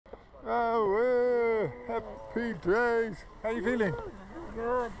Pete Trace, how you feeling?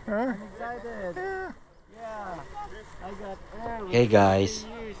 Good. Huh? I'm excited. Yeah. I got air. Hey guys,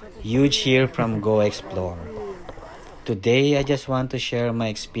 Huge here from Go Explore. Today I just want to share my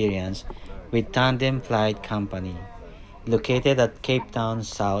experience with Tandem Flight Company, located at Cape Town,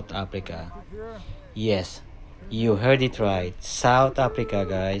 South Africa. Yes, you heard it right, South Africa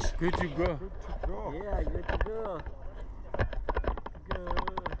guys. Good to go. Yeah, good to go. Good.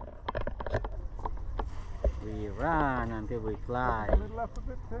 We run until we fly. A little up a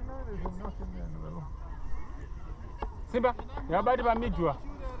bit thinner, there's nothing there in the middle. Simba, yabadi bamijwa.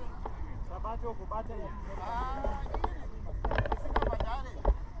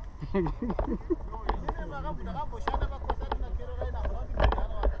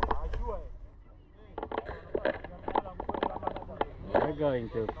 We're going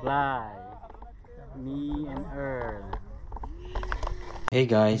to fly. Me and Earl. Hey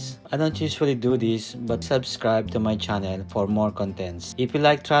guys, I don't usually do this, but subscribe to my channel for more contents. If you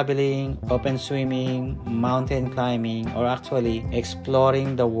like traveling, open swimming, mountain climbing, or actually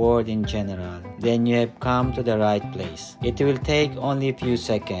exploring the world in general, then you have come to the right place. It will take only a few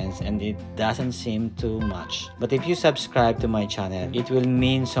seconds and it doesn't seem too much. But if you subscribe to my channel, it will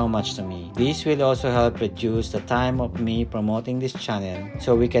mean so much to me. This will also help reduce the time of me promoting this channel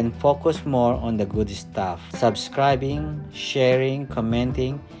so we can focus more on the good stuff. Subscribing, sharing, commenting,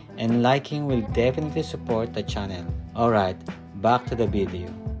 and liking will definitely support the channel. Alright, back to the video.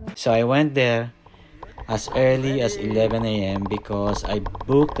 So I went there as early as 11 a.m. because I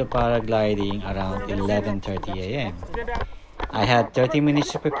booked the paragliding around 11:30 a.m. I had 30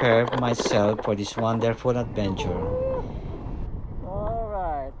 minutes to prepare myself for this wonderful adventure.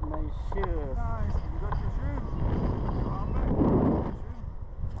 Alright, my shoes. Nice, you got your shoes?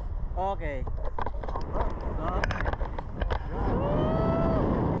 Okay.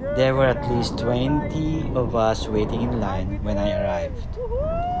 There were at least 20 of us waiting in line when I arrived.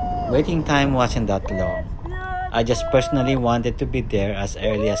 Waiting time wasn't that long. I just personally wanted to be there as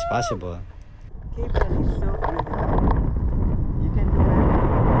early as possible. Cape Town is so beautiful. You can do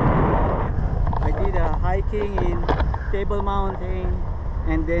everything. I did a hiking in Table Mountain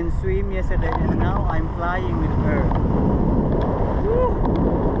and then swim yesterday, and now I'm flying with her. Woo!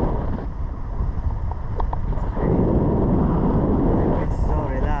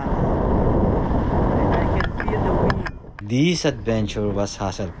 This adventure was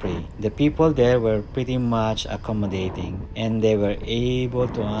hassle-free. The people there were pretty much accommodating and they were able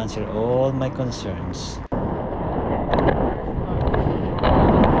to answer all my concerns.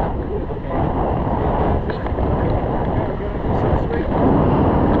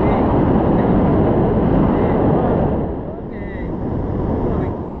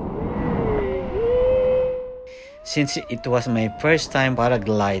 Since it was my first time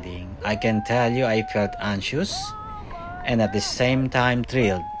paragliding, I can tell you I felt anxious and at the same time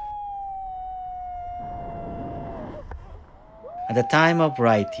thrilled. At the time of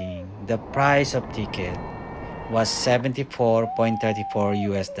writing, the price of ticket was $74.34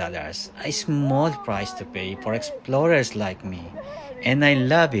 US, a small price to pay for explorers like me, and I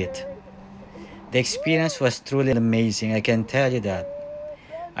love it. The experience was truly amazing, I can tell you that.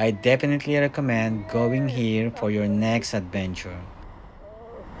 I definitely recommend going here for your next adventure.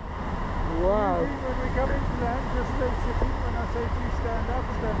 Wow. When we come into land, just stay sitting. When I say please stand up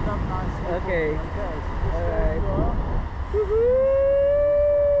nicely. Okay. Alright.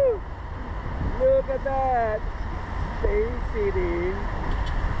 Woohoo! Look at that. Stay sitting.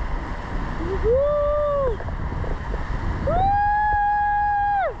 Woohoo! Woo!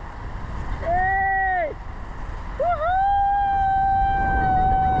 Hey! Woohoo!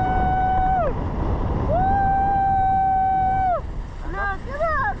 Woo! Look at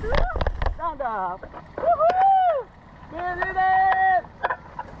that. Stand up. Woohoo! We did it!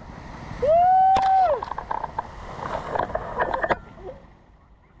 Woo!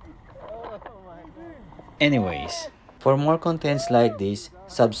 Anyways, for more contents like this,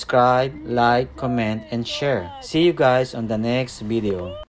 subscribe, like, comment, and share. See you guys on the next video.